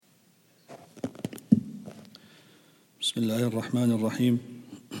بسم الله الرحمن الرحيم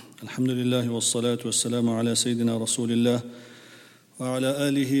الحمد لله والصلاة والسلام على سيدنا رسول الله وعلى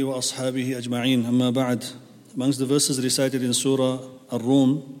آله وأصحابه أجمعين أما بعد. Amongst the verses recited in Surah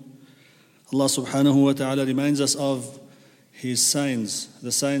Ar-Rum, Allah subhanahu wa ta'ala reminds us of His signs,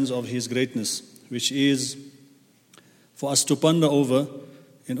 the signs of His greatness, which is for us to ponder over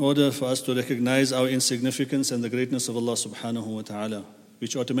in order for us to recognize our insignificance and the greatness of Allah subhanahu wa ta'ala,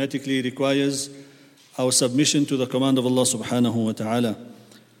 which automatically requires our submission to the command of Allah subhanahu wa ta'ala.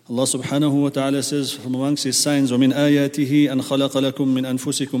 Allah subhanahu wa ta'ala says from amongst His signs, وَمِنْ آيَاتِهِ أَنْ خَلَقَ لَكُم مِّنْ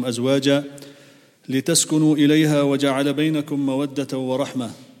أَنفُسِكُمْ أَزْوَاجًا لِتَسْكُنُوا إِلَيْهَا وَجَعَلَ بَيْنَكُم مَّوَدَّةً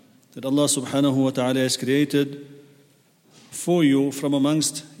وَرَحْمَةً. That Allah subhanahu wa ta'ala has created for you from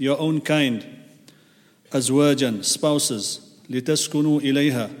amongst your own kind أزواجا, spouses, لِتَسْكُنُوا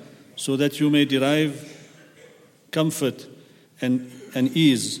إِلَيْهَا, so that you may derive comfort and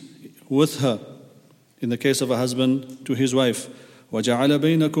ease with her. In the case of a husband to his wife, وَجَعَلَ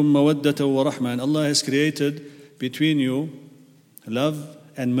بَيْنَكُم مَّوَدَّةً وَرَحْمَةً, and Allah has created between you love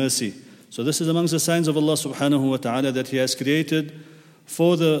and mercy. So this is amongst the signs of Allah subhanahu wa ta'ala, that He has created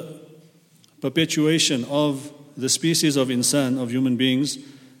for the perpetuation of the species of insan, of human beings,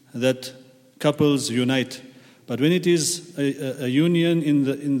 that couples unite. But when it is a union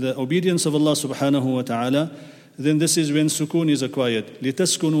in the obedience of Allah subhanahu wa ta'ala, then this is when sukoon is acquired.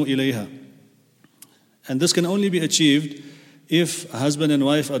 لِتَسْكُنُوا إِلَيْهَا. And this can only be achieved if a husband and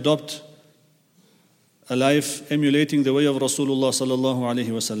wife adopt a life emulating the way of Rasulullah sallallahu alaihi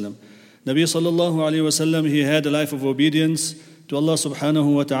wasallam. Nabi sallallahu alaihi wasallam, he had a life of obedience to Allah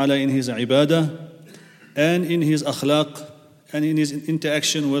subhanahu wa ta'ala in his ibadah and in his akhlaq and in his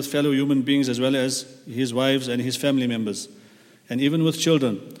interaction with fellow human beings, as well as his wives and his family members, and even with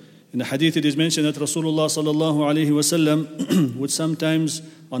children. In the hadith it is mentioned that Rasulullah sallallahu alaihi wasallam would sometimes,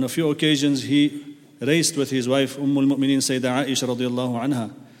 on a few occasions, he raced with his wife al-Mu'mineen Sayyidah Aisha radiyallahu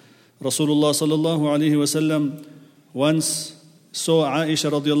anha. Rasulullah sallallahu alaihi wasallam once saw Aisha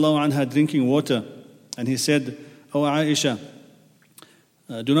radiyallahu anha drinking water, and he said, "Oh Aisha,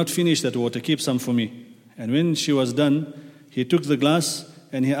 do not finish that water, keep some for me." And when she was done, he took the glass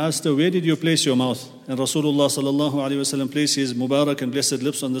and he asked her, "Where did you place your mouth?" And Rasulullah sallallahu alaihi wasallam placed his Mubarak and blessed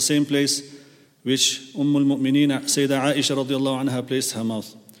lips on the same place which al-Mu'mineen Sayyidah Aisha radiyallahu anha placed her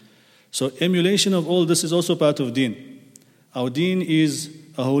mouth. So emulation of all this is also part of deen. Our deen is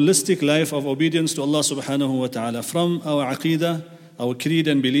a holistic life of obedience to Allah subhanahu wa ta'ala, from our aqeedah, our creed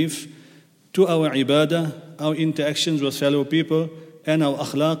and belief, to our ibadah, our interactions with fellow people, and our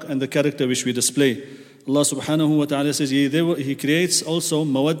akhlaq and the character which we display. Allah subhanahu wa ta'ala says He creates also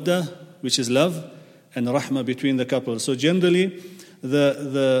mawaddah, which is love, and rahmah between the couple. So generally,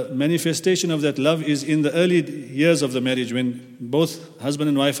 the manifestation of that love is in the early years of the marriage, when both husband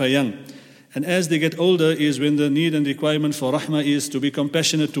and wife are young. And as they get older is when the need and requirement for rahmah is to be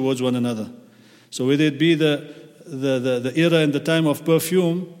compassionate towards one another. So whether it be the era and the time of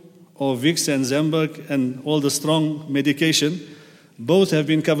perfume, or Vicks and Zamberg and all the strong medication, both have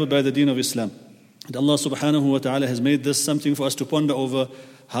been covered by the deen of Islam. And Allah subhanahu wa ta'ala has made this something for us to ponder over,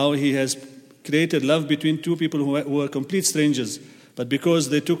 how He has created love between two people who are complete strangers. But because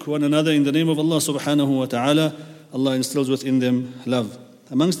they took one another in the name of Allah subhanahu wa ta'ala, Allah instills within them love.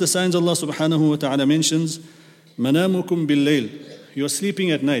 Amongst the signs Allah subhanahu wa ta'ala mentions, manamukum bil-layl, you're sleeping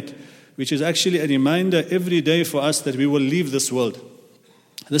at night, which is actually a reminder every day for us that we will leave this world.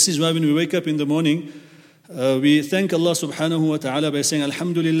 This is why when we wake up in the morning, we thank Allah subhanahu wa ta'ala by saying,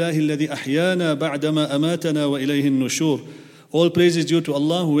 Alhamdulillahi alladhi ahyana ba'dama amatana wa ilayhi an-nushur. All praise is due to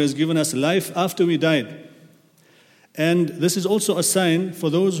Allah who has given us life after we died. And this is also a sign for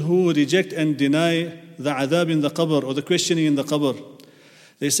those who reject and deny the adhab in the qabr, or the questioning in the qabr.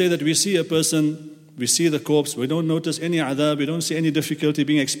 They say that we see a person, we see the corpse, we don't notice any adhab, we don't see any difficulty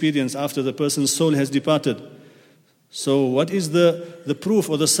being experienced after the person's soul has departed. So what is the proof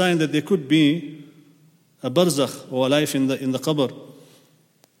or the sign that there could be a barzakh, or a life in the qabr?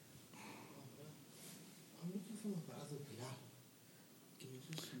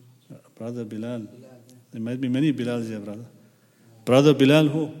 Brother Bilal. There might be many Bilals here, brother. Brother Bilal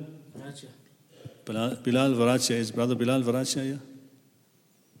who? Bilal Varachia. Is Brother Bilal Varachia here?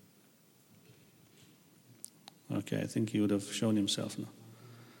 Okay, I think he would have shown himself now.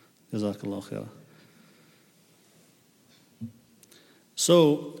 Jazakallah khairah.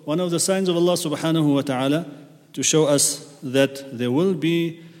 So, one of the signs of Allah subhanahu wa ta'ala to show us that there will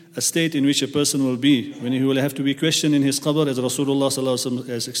be a state in which a person will be, when he will have to be questioned in his qabr, as Rasulullah sallallahu alaihi wasallam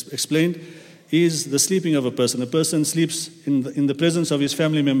has explained, is the sleeping of a person. A person sleeps in the presence of his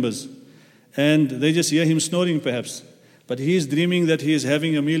family members, and they just hear him snoring perhaps, but he is dreaming that he is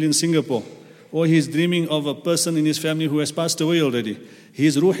having a meal in Singapore, or he's dreaming of a person in his family who has passed away already.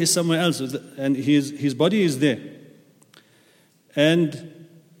 His ruh is somewhere else, and his body is there. And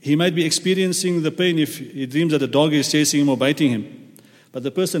he might be experiencing the pain if he dreams that a dog is chasing him or biting him. But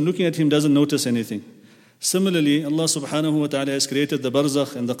the person looking at him doesn't notice anything. Similarly, Allah subhanahu wa ta'ala has created the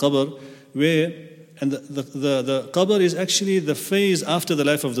barzakh and the qabr, and the qabr is actually the phase after the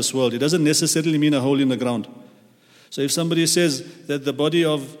life of this world. It doesn't necessarily mean a hole in the ground. So if somebody says that the body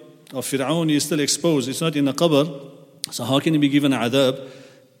of Fir'aun is still exposed, it's not in a qabr, so how can he be given adab?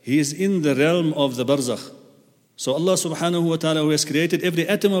 He is in the realm of the barzakh. So Allah subhanahu wa ta'ala, who has created every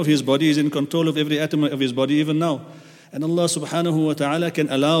atom of his body, is in control of every atom of his body even now. And Allah subhanahu wa ta'ala can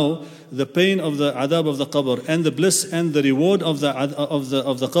allow the pain of the adab of the qabr and the bliss and the reward of the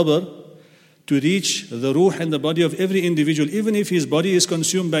qabr to reach the ruh and the body of every individual, even if his body is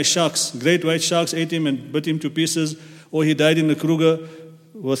consumed by sharks. Great white sharks ate him and bit him to pieces, or he died in the Kruger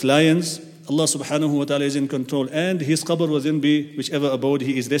with lions. Allah subhanahu wa ta'ala is in control, and his qabr will then be whichever abode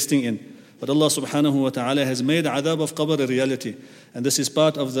he is resting in. But Allah subhanahu wa ta'ala has made adab of qabr a reality. And this is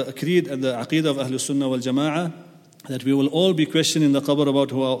part of the creed and the aqeedah of Ahlul Sunnah wal Jama'ah, that we will all be questioning the qabr about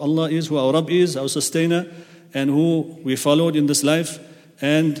who our Allah is, who our Rabb is, our sustainer, and who we followed in this life,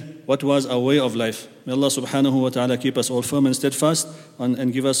 and what was our way of life. May Allah subhanahu wa ta'ala keep us all firm and steadfast,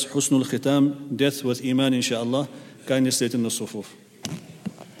 and give us husnul khitam, death with iman, insha'Allah. Kindly state in the sufuf.